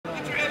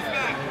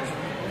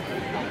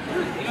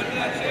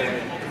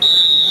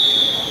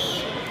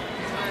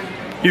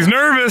He's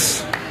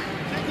nervous.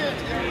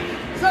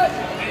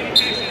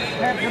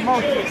 Have the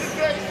motion.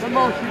 The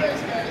motion.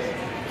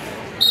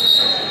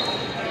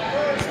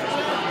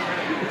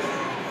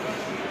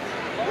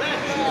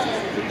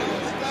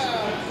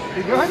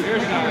 You good? You're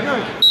good.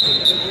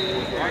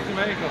 Back to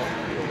Mexico.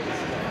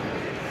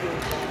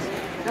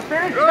 You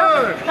finished?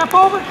 Step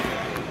over.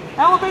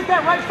 Elevate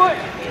that right foot.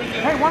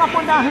 Hey, one up,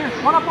 one down here.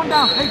 One up, one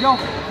down. There you go.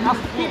 Now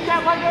keep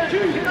that right there.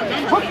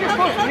 Hook your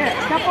foot. Yeah,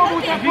 step over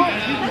with that foot.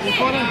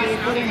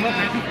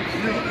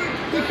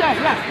 Keep that,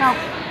 yes.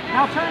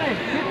 Now turn in.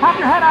 Pop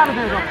your head out of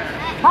there, though.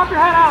 Pop your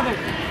head out of there.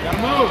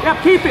 Gotta move.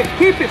 Yep, keep it.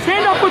 Keep it.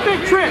 Stand up with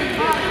it. Trip.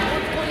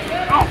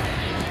 Oh.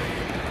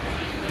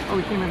 Oh,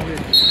 he came in here.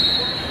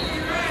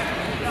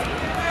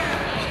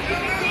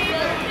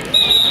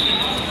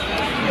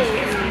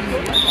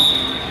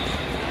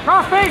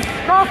 Cross face.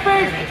 Cross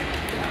face.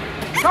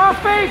 Cross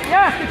face.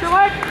 Yes, get your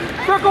leg.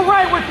 Circle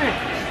right with it.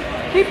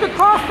 Keep the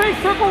cross face.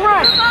 Circle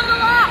right. Look on the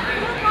rock.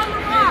 Look on the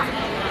rock.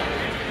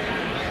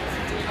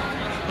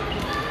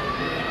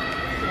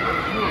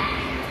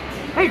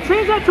 Hey,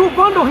 change that to a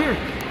bundle here.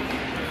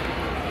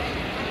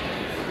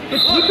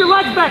 Keep your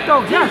legs back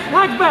though. Yes,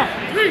 legs back.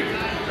 There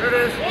it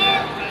is.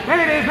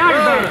 There it is. Now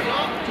you're better.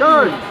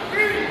 Good.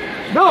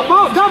 No,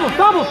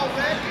 double.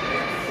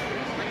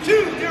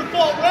 Two, your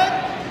fault, Red.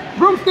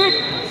 Broomstick.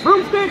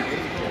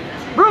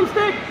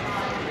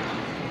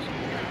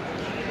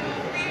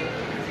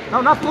 No,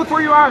 nothing. Look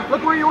where you are.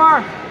 Look where you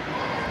are.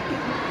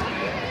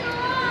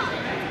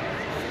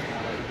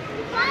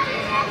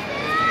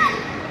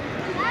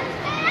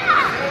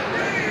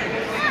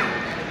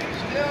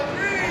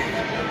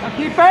 Now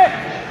keep it.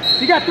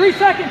 You got 3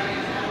 seconds.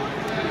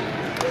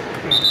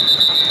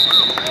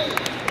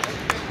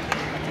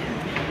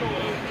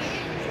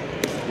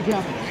 Good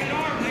job.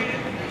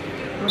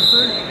 Go to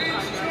third.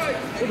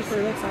 Go to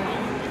third. That's fine.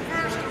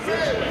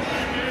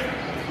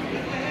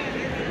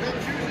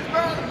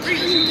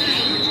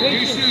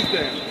 You shoot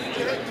that.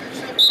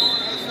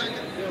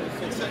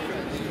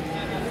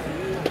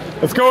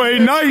 Let's go,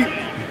 Aiden Knight.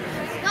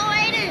 Go,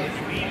 Aiden.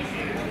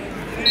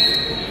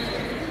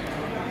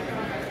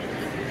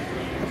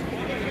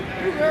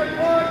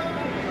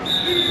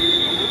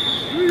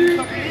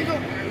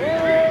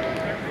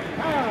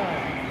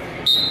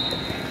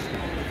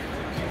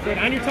 Good.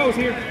 On your toes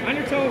here. On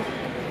your toes.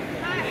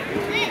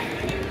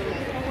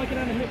 Don't like it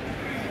on the hip.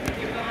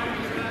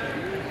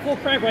 Full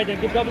crank right there.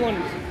 Get double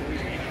unders.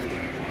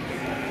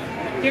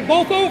 Get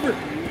both over.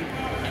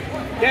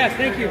 Yes,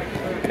 thank you.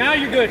 Now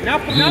you're good. Now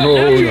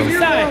you're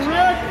inside.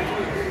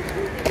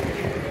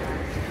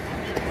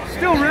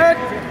 Still red.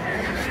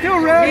 Still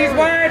red. Knees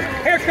wide.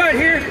 Haircut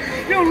here.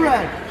 Still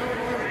red.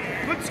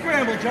 Good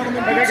scramble,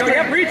 gentlemen. There you go.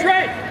 Yep, reach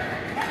right.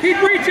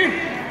 Keep reaching.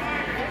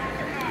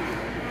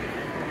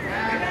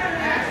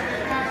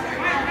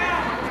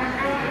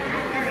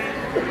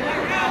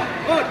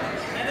 One,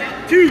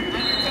 two, three.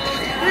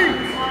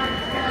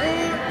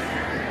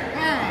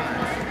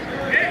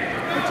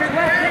 Put your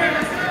left hand.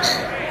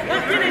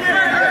 Left hand in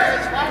front.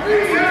 Watch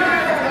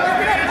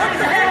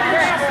the head.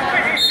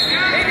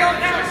 There you go.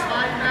 Now.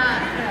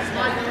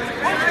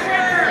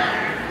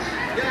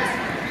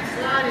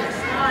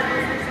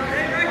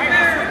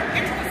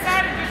 Get to the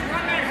side and just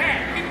run that head.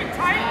 Keep it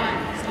tight.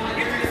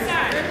 Get to the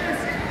side.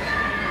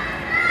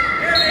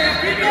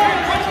 Keep going.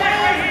 Punch that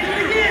right hand. Do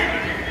it again.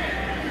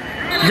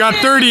 You got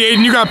 30,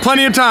 Aiden. You got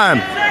plenty of time.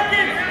 10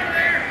 seconds.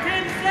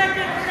 10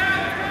 seconds.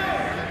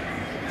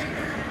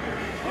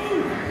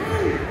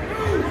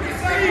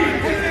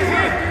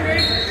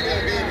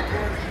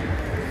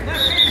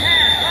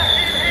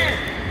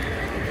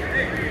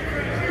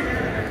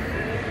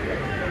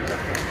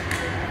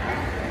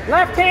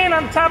 Left hand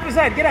on the top of his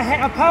head. Get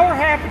a power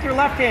half with your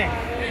left hand.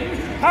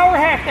 Power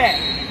half that.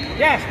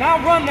 Yes, now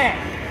run that.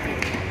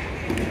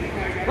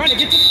 Run it.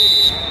 Get to the...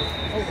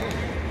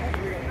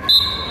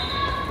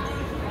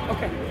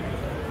 Okay.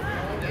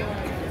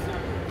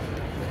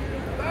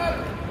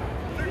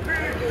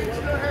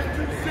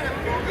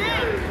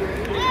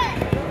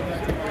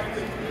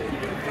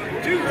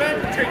 Two red,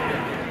 take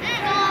that.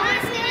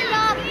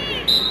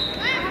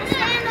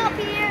 Stand up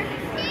here.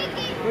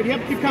 Good, yep,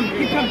 keep coming.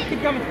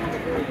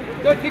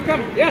 Good, keep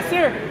coming. Yes,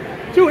 sir.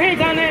 2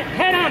 hands on that.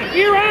 Head on him.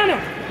 Ear on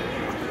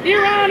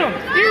him.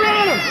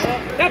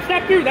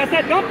 Step through. That's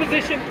that dump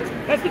position.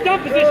 That's the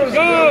dump position.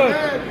 Good.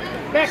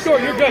 Back door,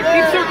 you're good.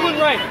 Keep circling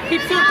right.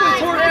 Keep circling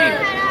toward me.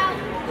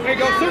 There you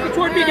go. Circle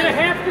toward me. Get a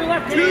half to your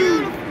left hand.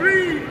 2,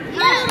 3.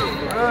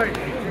 All right.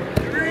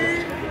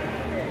 3.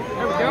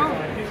 There we go.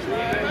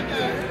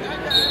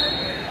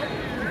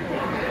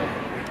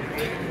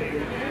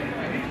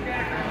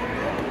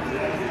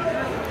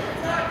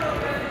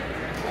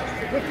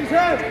 Lift his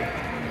head.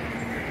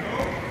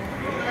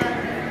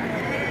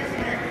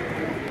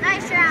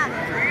 Nice job.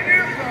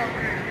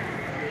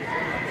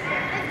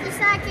 50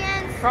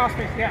 seconds. Cross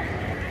face, yeah.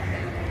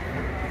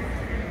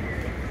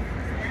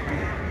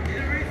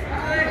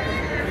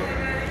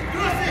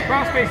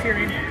 Cross face here,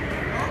 Ian.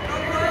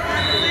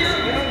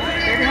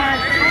 Stay behind.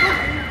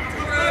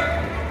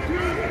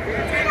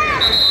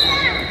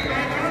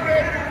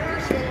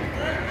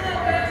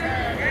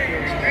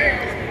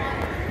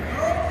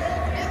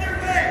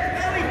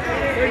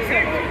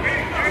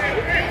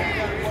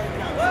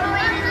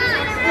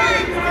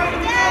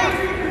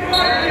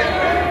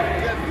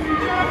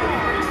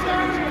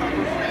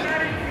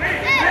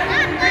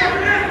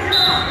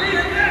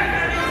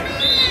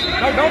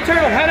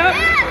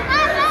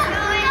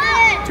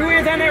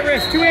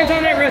 2 hands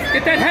on that wrist.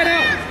 Get that head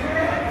out.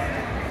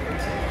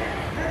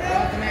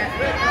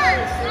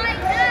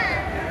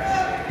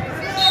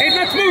 Aiden,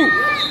 let's move.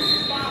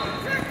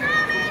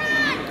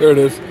 There it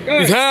is.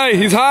 Good. He's high.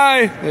 He's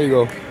high. There you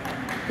go.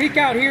 Peek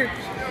out here.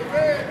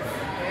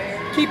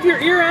 Keep your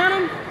ear on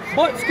him.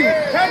 Butt scoop.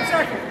 10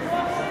 seconds.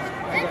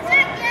 10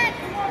 seconds.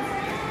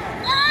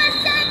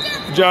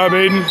 Good job,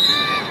 Aiden.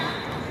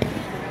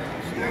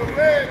 Still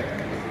red.